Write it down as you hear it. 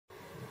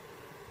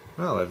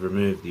Well, I've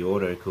removed the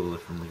auto cooler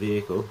from the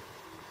vehicle.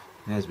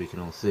 As we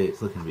can all see,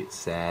 it's looking a bit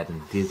sad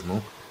and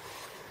dismal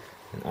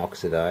and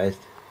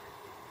oxidized.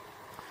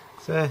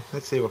 So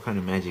let's see what kind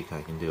of magic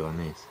I can do on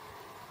this.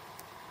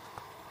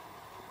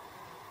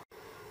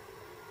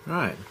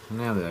 Right,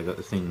 now that I've got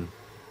the thing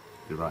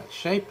the right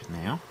shape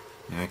now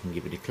I can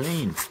give it a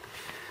clean.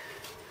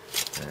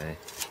 So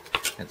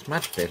that's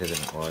much better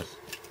than it was.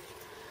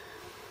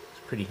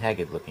 It's pretty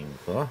haggard looking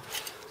before.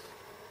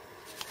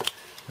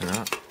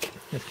 Alright,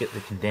 let's get the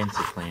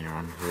condenser cleaner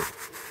onto it.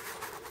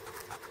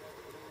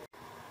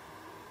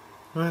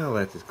 Well,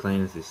 that's as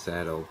clean as this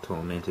sad old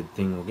tormented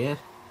thing will get,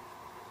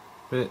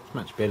 but it's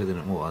much better than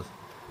it was.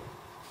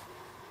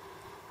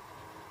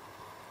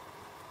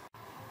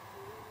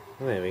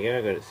 Well, there we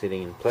go, got it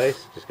sitting in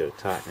place, just got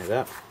to tighten it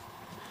up.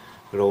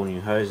 Got all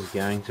new hoses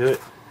going to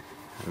it.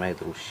 I made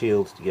little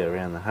shields to go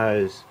around the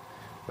hose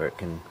where it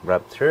can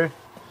rub through.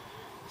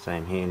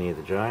 Same here near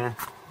the dryer.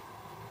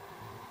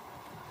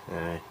 So,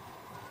 it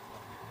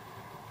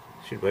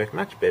should work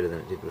much better than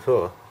it did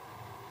before.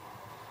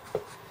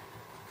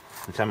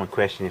 And someone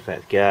questioned if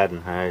that's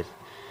garden hose.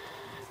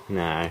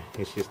 No,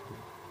 it's just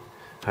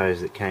hose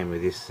that came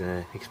with this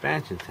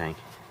expansion tank.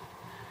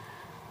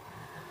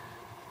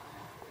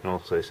 And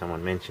also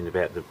someone mentioned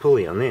about the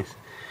pulley on this.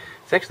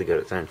 It's actually got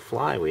its own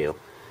flywheel.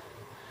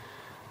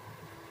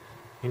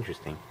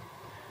 Interesting.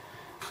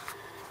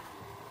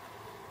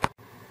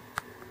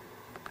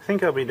 I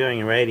think I'll be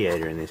doing a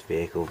radiator in this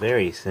vehicle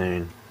very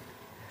soon.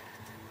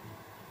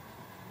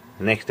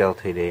 The next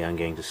LTD I'm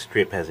going to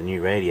strip has a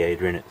new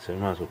radiator in it, so I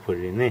might as well put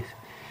it in this.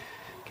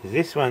 Because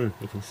this one,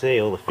 you can see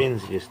all the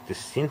fins are just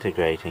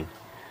disintegrating.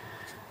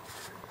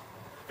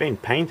 It's been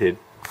painted,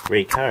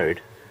 recode,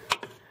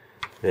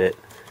 but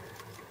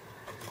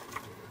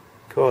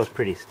core's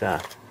pretty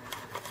stuffed.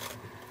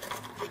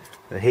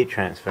 The heat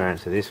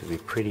transference of this would be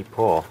pretty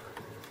poor.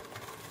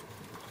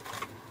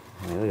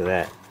 I mean, look at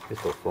that,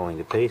 it's all falling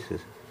to pieces.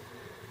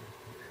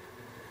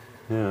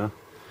 Yeah,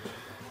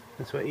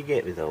 that's what you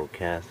get with old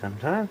cars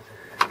sometimes.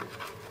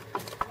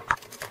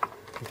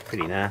 It's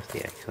pretty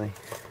nasty actually.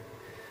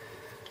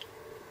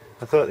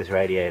 I thought this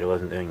radiator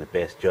wasn't doing the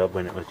best job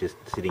when it was just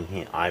sitting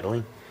here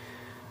idling.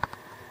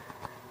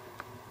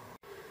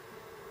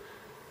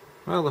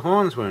 Well, the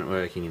horns weren't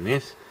working in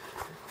this.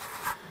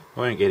 I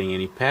weren't getting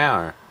any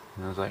power.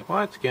 And I was like,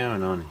 what's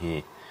going on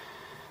here?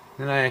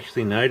 Then I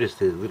actually noticed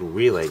there's a little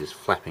relay just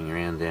flapping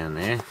around down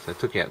there. So I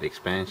took out the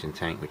expansion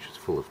tank, which was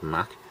full of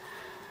muck.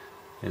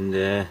 And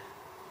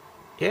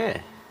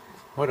yeah,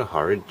 what a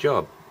horrid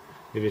job.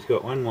 We've just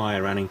got one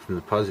wire running from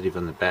the positive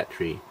on the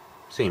battery,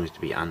 seems to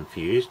be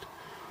unfused,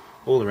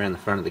 all around the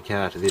front of the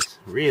car to this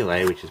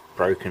relay, which is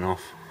broken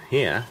off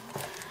here.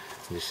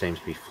 It just seems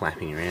to be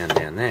flapping around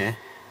down there.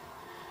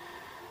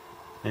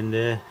 And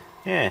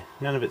yeah,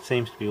 none of it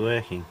seems to be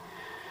working.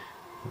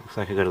 Looks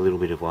like I've got a little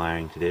bit of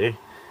wiring to do.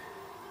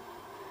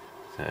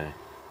 So,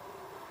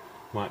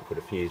 might put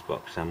a fuse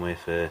box somewhere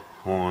for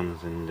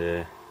horns and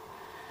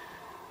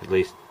at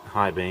least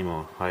high beam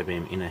or high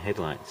beam inner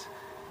headlights.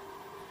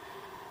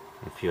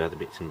 And a few other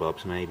bits and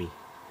bobs maybe.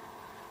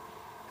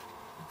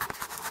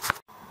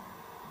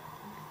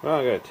 Well,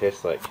 I've got a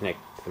test light connect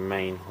the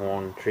main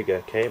horn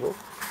trigger cable.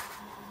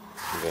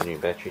 I've got a new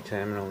battery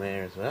terminal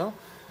there as well.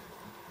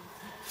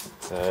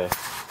 So,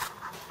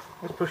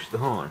 let's push the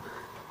horn.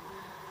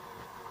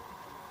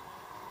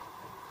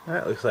 Well,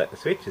 that looks like the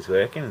switch is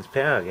working, there's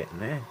power getting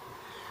there.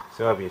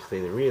 So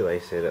obviously the relay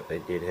setup they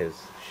did has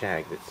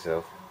shagged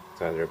itself.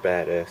 It's either a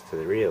bad earth to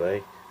the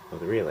relay, or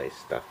the relay's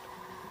stuffed.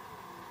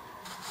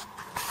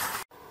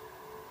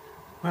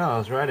 Well, I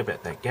was right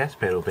about that gas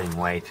pedal being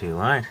way too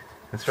light.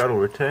 The throttle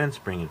return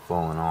spring had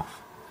fallen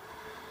off.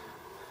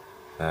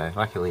 So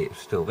luckily it's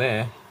still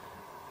there.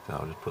 So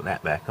I'll just put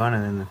that back on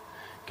and then the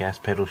gas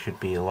pedal should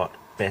be a lot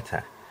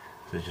better.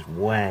 So it's just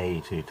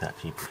way too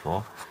touchy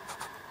before.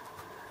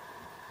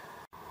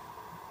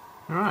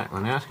 Alright,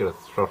 well now it's got a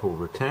throttle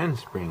return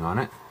spring on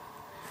it.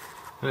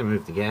 I had to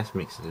move the gas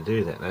mixer to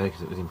do that though,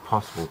 because it was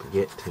impossible to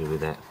get to with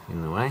that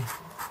in the way.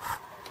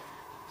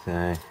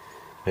 So,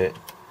 but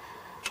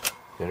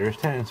got a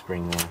return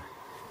spring there.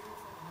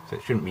 So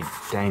it shouldn't be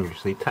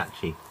dangerously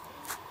touchy.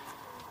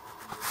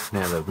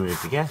 Now that I've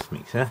moved the gas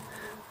mixer,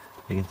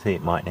 you can see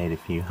it might need a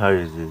few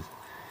hoses.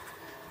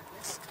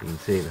 You can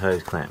see the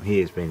hose clamp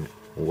here has been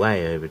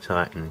way over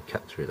tight and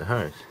cut through the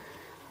hose.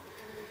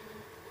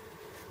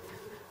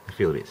 I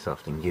feel a bit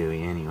soft and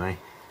gooey anyway.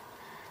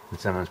 And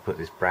someone's put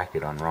this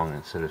bracket on wrong and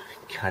it's sort of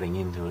cutting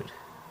into it.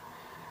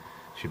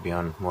 Should be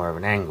on more of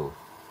an angle.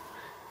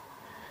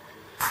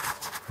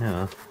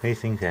 Oh, these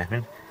things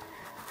happen.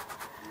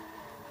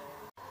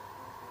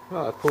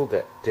 Well, I pulled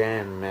that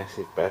damn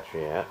massive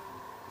battery out.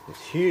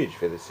 It's huge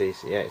for the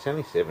CCA. It's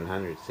only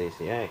 700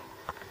 CCA.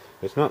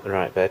 It's not the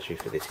right battery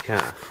for this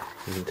car.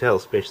 You can tell,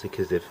 especially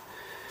because they've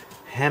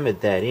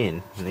hammered that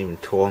in and even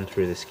torn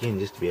through the skin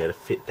just to be able to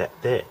fit that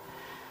there.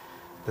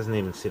 It doesn't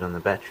even sit on the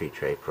battery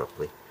tray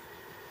properly.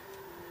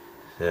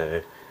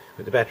 So,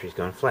 but the battery's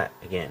gone flat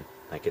again.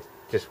 Like it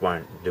just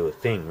won't do a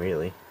thing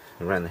really.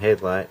 And run the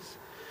headlights,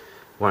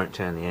 won't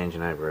turn the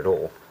engine over at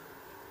all.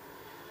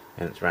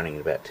 and it's running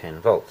at about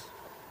 10 volts.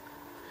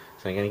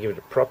 So I'm going to give it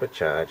a proper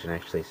charge and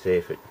actually see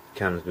if it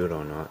comes good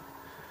or not.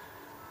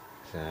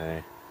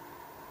 So,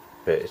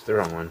 but it's the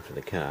wrong one for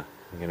the car.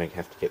 I'm going to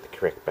have to get the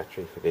correct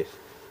battery for this.